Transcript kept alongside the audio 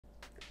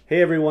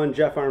Hey everyone,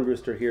 Jeff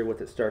Armbruster here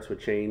with It Starts With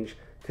Change.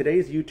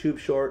 Today's YouTube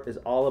short is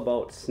all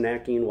about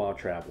snacking while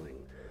traveling.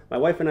 My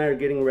wife and I are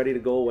getting ready to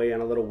go away on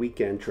a little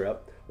weekend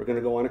trip. We're going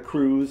to go on a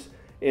cruise,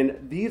 and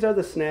these are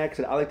the snacks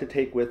that I like to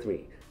take with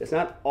me. It's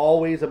not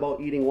always about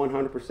eating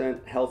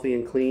 100% healthy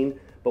and clean,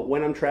 but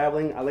when I'm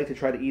traveling, I like to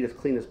try to eat as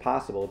clean as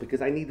possible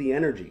because I need the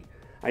energy.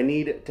 I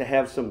need to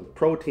have some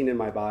protein in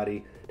my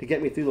body to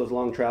get me through those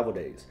long travel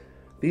days.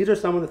 These are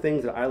some of the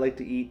things that I like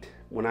to eat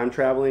when I'm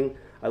traveling.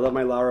 I love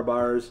my Lara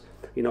bars.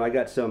 You know, I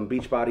got some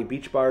Beachbody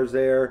beach bars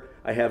there.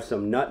 I have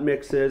some nut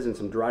mixes and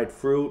some dried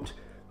fruit.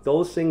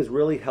 Those things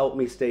really help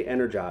me stay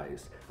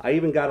energized. I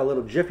even got a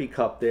little Jiffy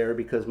cup there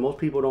because most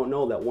people don't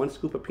know that one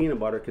scoop of peanut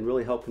butter can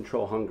really help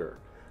control hunger.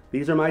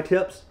 These are my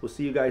tips. We'll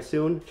see you guys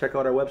soon. Check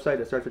out our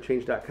website at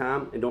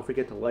startswithchange.com and don't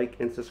forget to like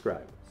and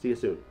subscribe. See you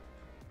soon.